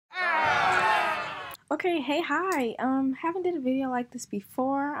Okay, hey, hi. Haven't did a video like this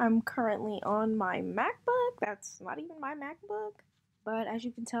before. I'm currently on my MacBook. That's not even my MacBook, but as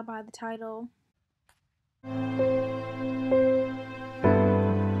you can tell by the title,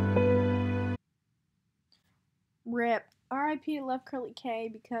 RIP. R.I.P. to Love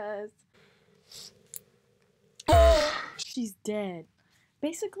Curlykay because she's dead.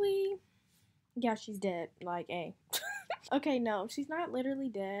 Basically, yeah, she's dead. Like, a. Okay, no, she's not literally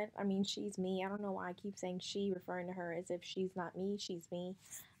dead. I mean, she's me. I don't know why I keep saying she, referring to her as if she's not me. She's me.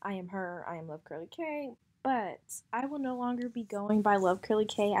 I am her. I am Love Curlykay. But I will no longer be going by Love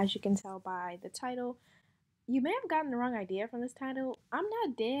Curlykay, as you can tell by the title. You may have gotten the wrong idea from this title. I'm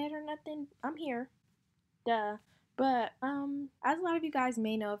not dead or nothing. I'm here. Duh. But as a lot of you guys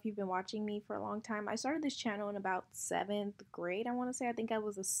may know if you've been watching me for a long time, I started this channel in about 7th grade, I want to say. I think I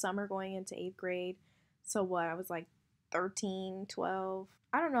was a summer going into 8th grade. So what? I was like 13, 12.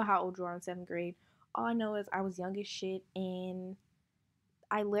 I don't know how old you are in 7th grade. All I know is I was young as shit and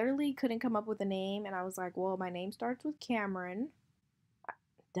I literally couldn't come up with a name, and I was like, well, my name starts with Cameron.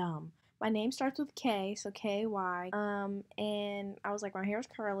 Dumb. My name starts with K, so K-Y. And I was like, my hair's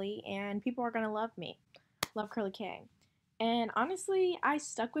curly and people are gonna love me. Love Curlykay. And honestly, I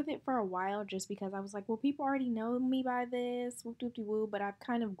stuck with it for a while just because I was like, well, people already know me by this, whoop doop de woo, but I've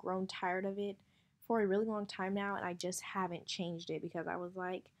kind of grown tired of it for a really long time now, and I just haven't changed it because I was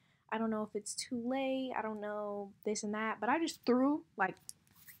like, I don't know if it's too late, I don't know this and that, but I just threw like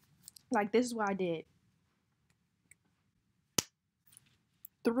this is what I did.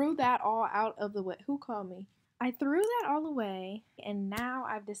 Threw that all out of the way. Who called me? I threw that all away, and now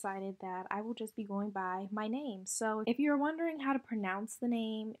I've decided that I will just be going by my name. So if you're wondering how to pronounce the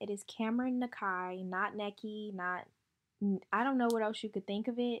name, it is Cameron Nakai, not Neki, not I don't know what else you could think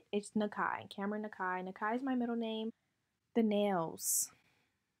of it. It's Nakai, Cameron Nakai. Nakai is my middle name. The nails.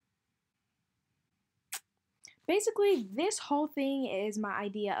 Basically, this whole thing is my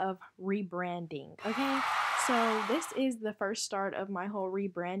idea of rebranding, okay? So this is the first start of my whole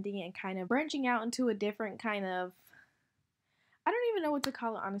rebranding and kind of branching out into a different kind of, I don't even know what to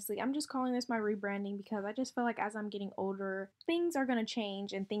call it, honestly. I'm just calling this my rebranding because I just feel like as I'm getting older, things are going to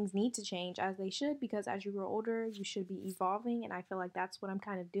change and things need to change as they should, because as you grow older, you should be evolving, and I feel like that's what I'm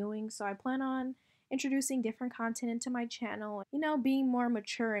kind of doing. So I plan on introducing different content into my channel, you know, being more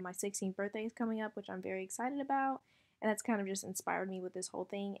mature. My 16th birthday is coming up, which I'm very excited about, and that's kind of just inspired me with this whole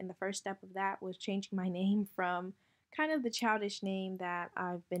thing. And the first step of that was changing my name from kind of the childish name that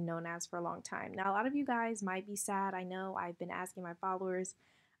I've been known as for a long time. Now, a lot of you guys might be sad. I know I've been asking my followers.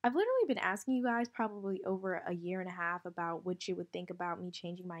 I've literally been asking you guys probably over a year and a half about what you would think about me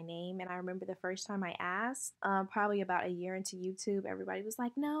changing my name. And I remember the first time I asked, probably about a year into YouTube, everybody was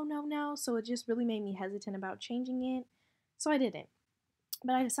like, no, no, no. So it just really made me hesitant about changing it. So I didn't.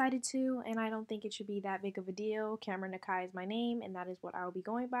 But I decided to, and I don't think it should be that big of a deal. Cameron Nakai is my name, and that is what I will be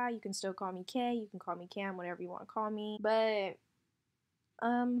going by. You can still call me Kay, you can call me Cam, whatever you want to call me. But,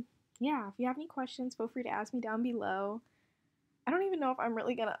 yeah, if you have any questions, feel free to ask me down below. I don't even know if I'm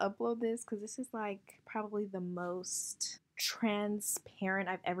really going to upload this because this is like probably the most transparent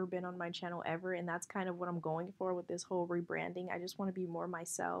I've ever been on my channel ever, and that's kind of what I'm going for with this whole rebranding. I just want to be more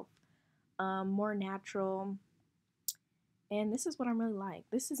myself, more natural. And this is what I'm really like.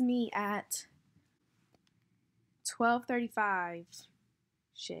 This is me at 12:35.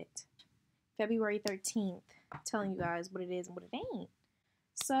 Shit. February 13th. Telling you guys what it is and what it ain't.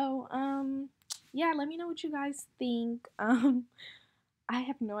 So, yeah, let me know what you guys think. I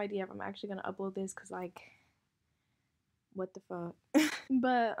have no idea if I'm actually gonna upload this because, like, what the fuck?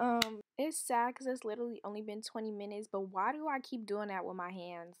 But, it's sad because it's literally only been 20 minutes, but why do I keep doing that with my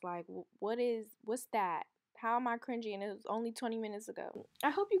hands? Like, what's that? How am I cringy? And it was only 20 minutes ago. I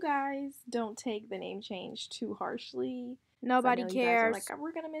hope you guys don't take the name change too harshly. Nobody cares. You guys are like, oh,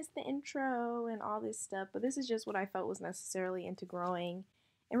 we're gonna miss the intro and all this stuff, but this is just what I felt was necessarily into growing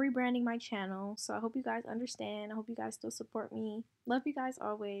and rebranding my channel. So I hope you guys understand. I hope you guys still support me. Love you guys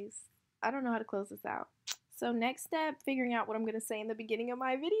always. I don't know how to close this out. So next step, figuring out what I'm gonna say in the beginning of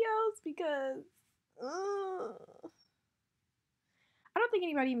my videos because I don't think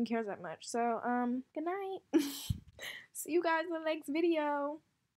anybody even cares that much. So, good night. See you guys in the next video.